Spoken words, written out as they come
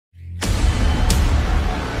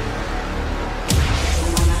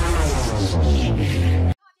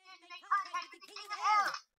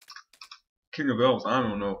King of Elves. I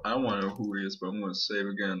don't know. I don't want to know who he is, but I'm gonna save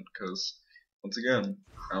again because once again,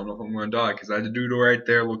 I don't know if I'm gonna die because that dude right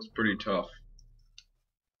there looks pretty tough.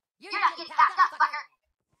 You're not getting back up, fucker!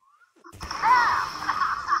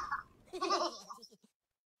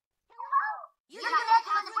 Use your head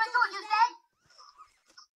to the whistle, you said?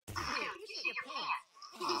 Dude, you shit your pants.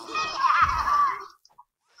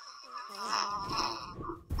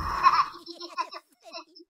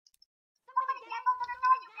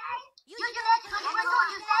 Use your head to the whistle,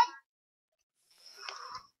 you said?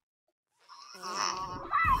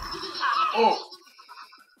 Oh,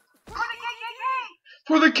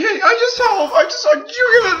 for the K. I just saw him. I just saw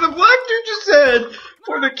you. The black dude just said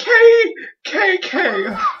for the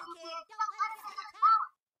KKK.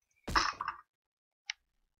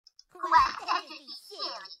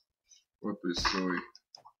 What is silly?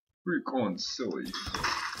 Who are you calling silly?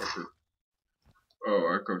 Fucker.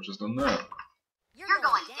 Oh, I could have just done that. You're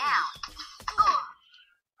going down.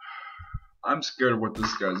 I'm scared of what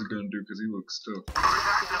this guy's gonna do because he looks tough.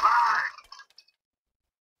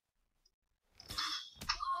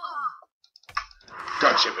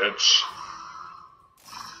 Gotcha, bitch.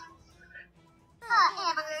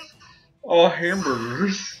 Hamburgers. Oh,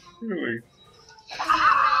 hamburgers. Really?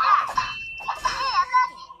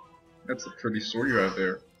 That's a pretty sword you have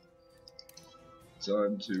there.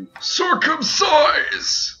 Time to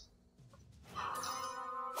circumcise!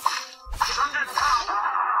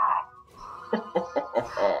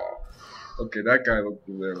 Okay, that guy over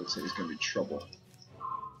there looks like he's gonna be trouble.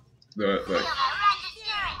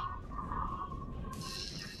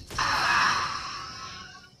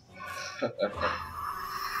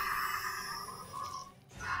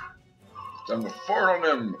 Time to fart on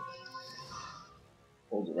him!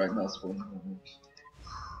 Hold the right mouse for a moment.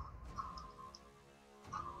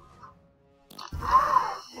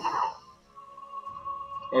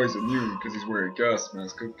 Oh, he's immune because he's wearing a gas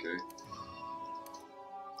mask, okay.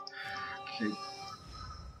 Okay.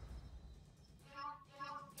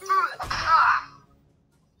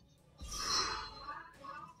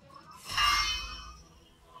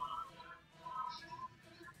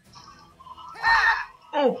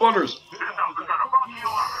 Oh, Butters!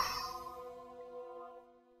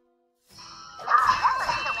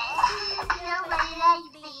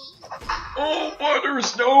 Oh,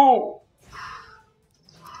 Butters, no!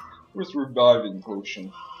 Where's the reviving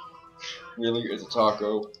potion? Really? It's a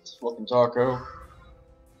taco. It's a fucking taco.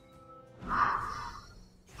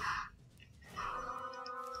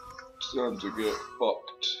 Time to get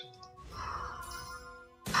fucked.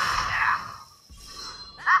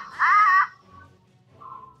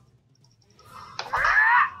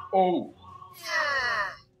 Oh!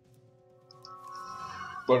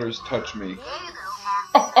 Butters, touch me.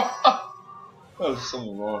 There's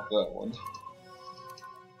something wrong with that one.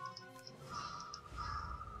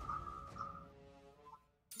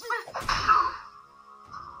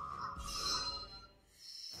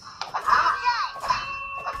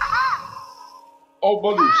 Oh,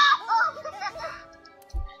 Butters!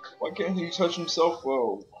 Why can't he touch himself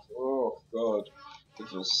well? Oh, God. I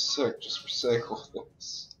feel sick just for sake of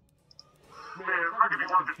this. Man, I could be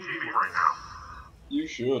watching TV right now. You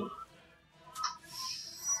should.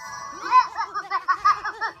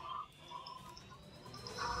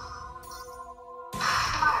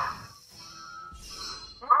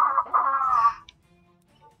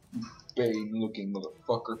 Bane looking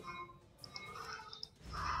motherfucker.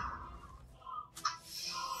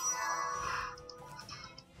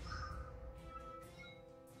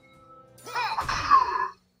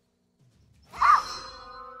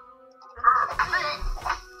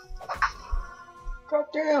 God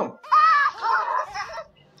damn!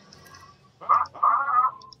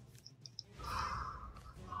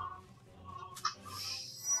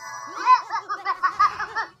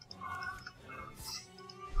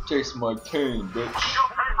 Taste my cane, bitch. You'll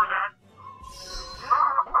pay for that.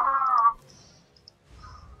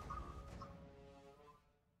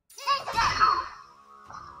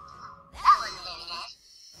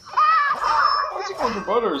 Why's he going for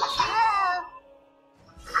Butters?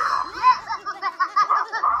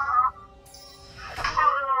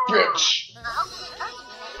 Bitch!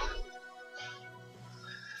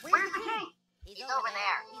 Where's the king? He's over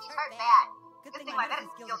there. He's hurt bad. Good thing my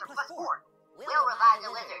medicine skills are +4. We'll revive the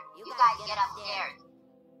wizard. You guys get upstairs.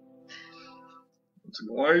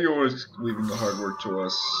 Why are you always leaving the hard work to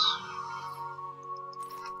us?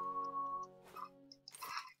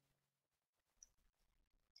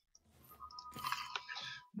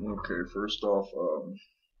 Okay, first off,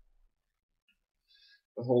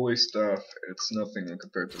 the Holy Staff, it's nothing when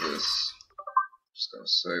compared to this. Just gonna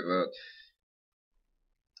say that.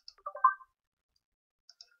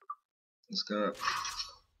 It's gonna.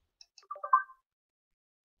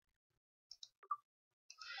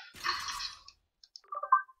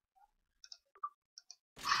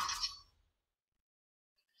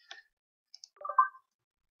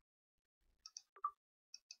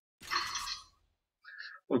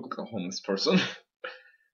 Look like a homeless person. Don't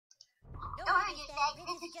worry, douchebag.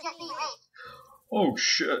 This is just me, Wait. Oh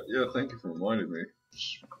shit! Yeah, thank you for reminding me.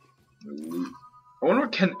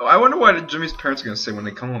 I wonder what Jimmy's parents are gonna say when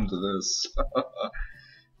they come home to this. It's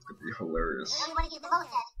gonna be hilarious. I really want to get the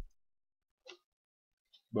most out.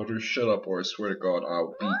 Butter, shut up, or I swear to God,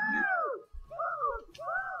 I'll beat you.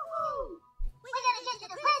 We gotta get to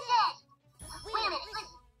the princess! Wait a minute,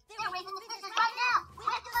 listen. They're raping the princess right now! We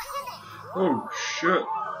have to go get it! Oh shit!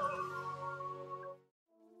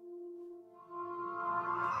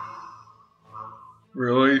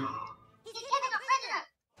 Really? He's taking a prisoner!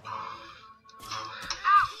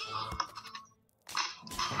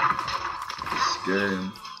 This game.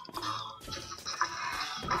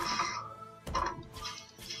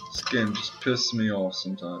 This game just pisses me off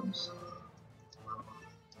sometimes.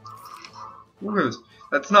 Look at this.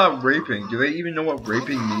 That's not raping. Do they even know what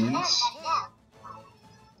raping means?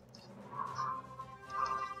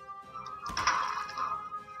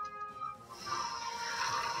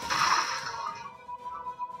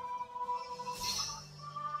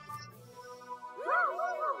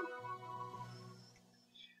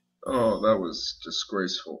 Oh, that was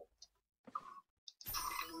disgraceful.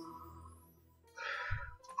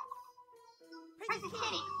 Princess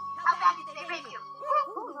Kitty, how bad did they rape you?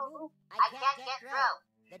 I can't get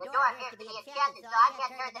through. The door appears to be enchanted, so I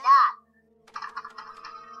can't turn the knob.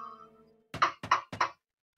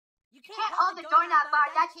 You can't hold the doorknob,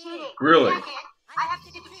 Bart. That's cheating. Really? I can't. I have to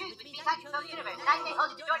choose between Pikachu and Universe, and I say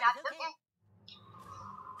hold the doorknob, okay?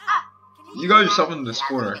 Ah! You got yourself in this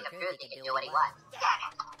corner. He can do what he wants. Damn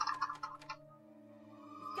it!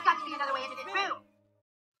 There's got to be another way into this room.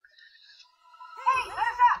 Hey,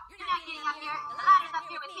 Buttercup! You're not getting up here. The ladder's up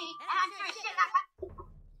here with me, and I'm sure as shit not there.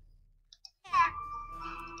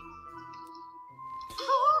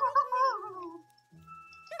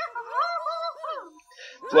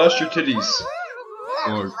 Flash your titties.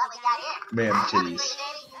 Or Or man titties.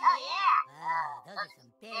 Oh yeah! Those are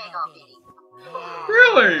some big old titties.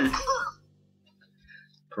 Really?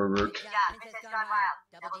 Pervert. Good job, Princess Gone Wild.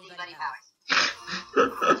 Double D buddy powers.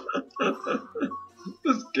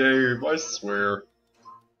 This game, I swear.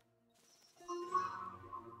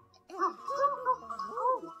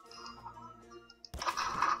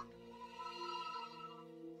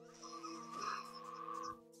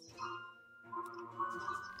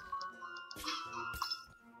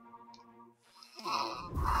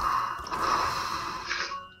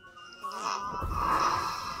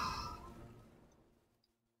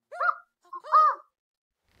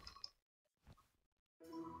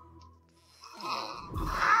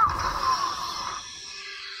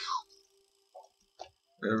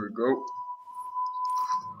 There we go.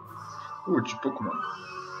 Ooh, it's your Pokemon.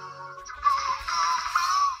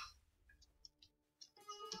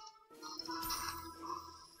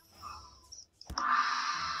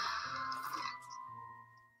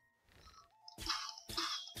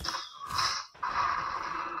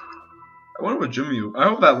 I wonder what Jimmy. I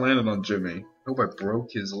hope that landed on Jimmy. I hope I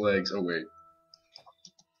broke his legs. Oh wait.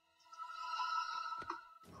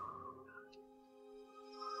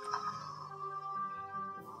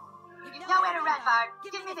 Nowhere to run, Bart.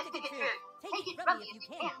 Give me the stick of truth. Take it from me if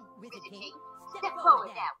you can, Wizard King. Step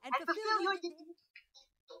forward now and fulfill your destiny.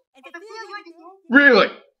 Really?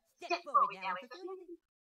 Step forward now and fulfill your destiny.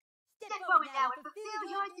 Step forward now and fulfill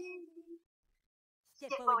your destiny.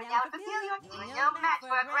 Step forward now and fulfill your destiny. You're no match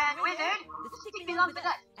for a grand wizard. The stick belongs to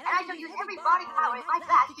us, and I shall use every bardic power in my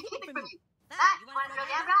class to keep it from you. Huh? You want to throw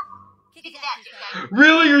down, Rob? Kick it down, you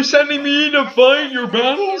Really? You're sending me to fight your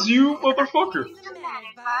battles, you motherfucker? What's the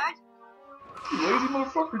matter, Bart? You lazy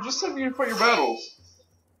motherfucker, just send me to fight your battles.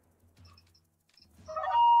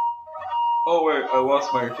 Oh wait, I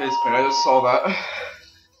lost my face paint. I just saw that.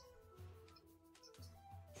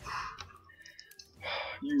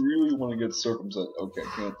 You really want to get circumcised? Okay,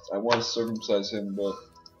 can't. I want to circumcise him, but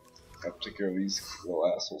I have to take care of these little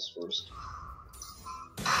assholes first.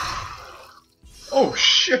 Oh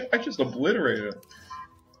shit! I just obliterated him.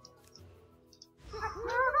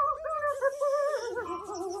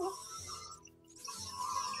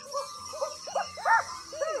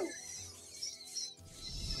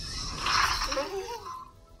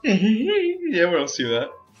 Yeah, we don't see that.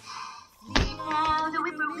 Now the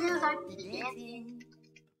whippoorwills are dancing.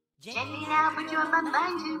 Gently now, put your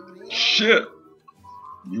mind to. Shit!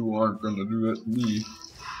 You aren't gonna do that to me.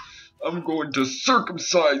 I'm going to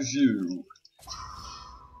circumcise you.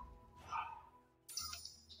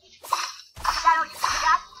 Shadow, you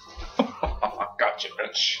got? Gotcha,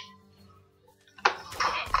 bitch.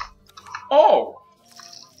 Oh!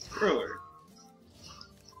 Really?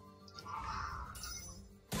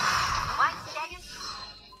 1 second.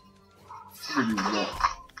 What do you want?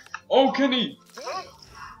 Oh, Kenny!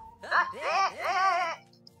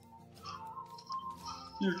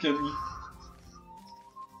 Here, Kenny.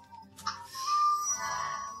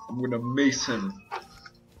 I'm gonna mace him.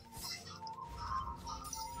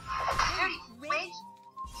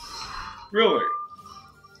 Really?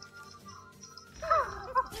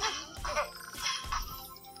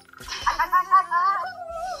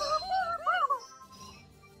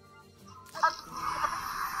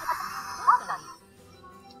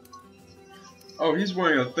 Oh, he's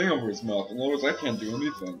wearing a thing over his mouth. In other words, I can't do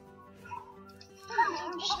anything.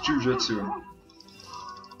 Just jujitsu him.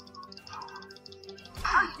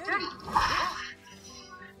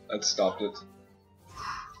 That stopped it.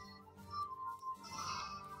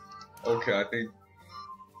 Okay, I think.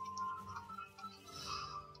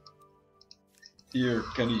 Here,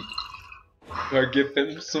 Kenny. Gotta give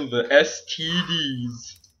him some of the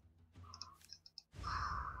STDs.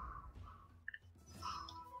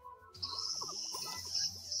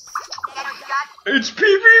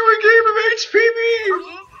 HPV! We gave him HPV!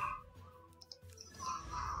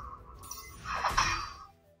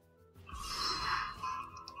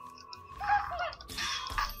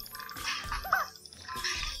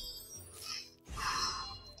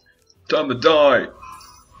 Time to die!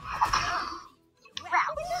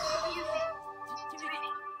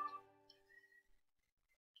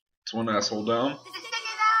 It's one asshole down.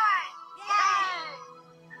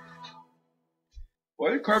 Why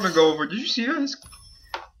did Carmen go over? Did you see his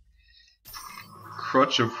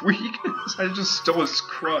crutch of weakness? I just stole his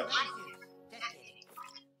crutch.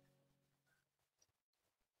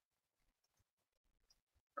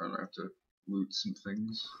 I don't have to loot some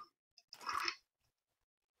things.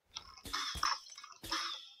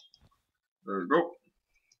 There we go.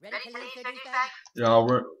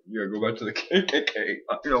 Yeah, go back to the KKK.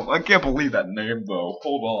 I can't believe that name though.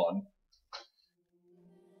 Hold on.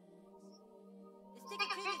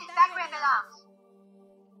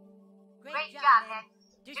 Great job, Head.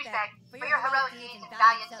 Douchebag, for your heroic deeds and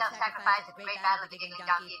valiant self-sacrifice at the Great Battle of the Digging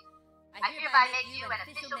Donkey, I hereby make you an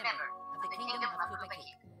official member of the Kingdom of Koopa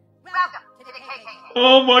Keep. Welcome to the KKK.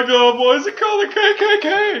 Oh my god, why is it called the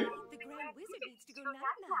KKK? The Grand Wizard needs to go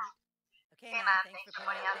night-night. Okay, Mom, thanks for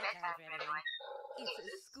pointing out bedtime for everyone. It's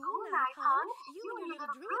a school night, hon. You and your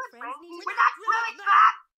little druid friends need to... We're not druids,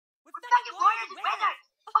 Mom! We're fucking warriors and wizards!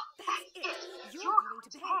 Oh, that's it. You're going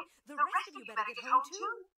to bed. The rest of you better get home,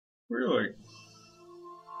 too. Really?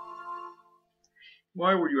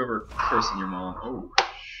 Why were you ever cursing your mom? Oh.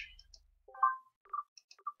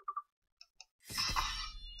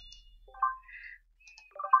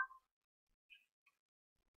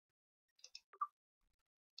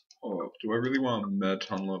 Oh, do I really want to med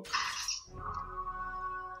tunnel up?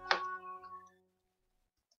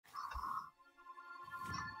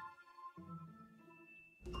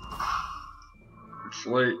 It's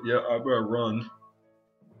late. Yeah, I better run.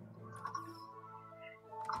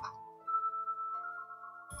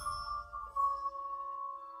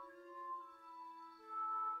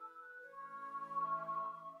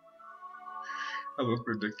 I look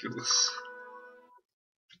ridiculous.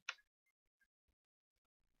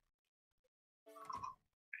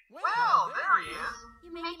 Well, there he is.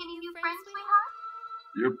 You making any new friends, sweetheart?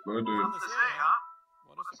 Yep, I did. Nothing to say, huh?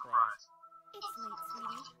 What a surprise. It's late,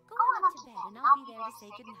 sweetie. Go on up to bed, and I'll be there to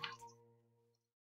say goodnight.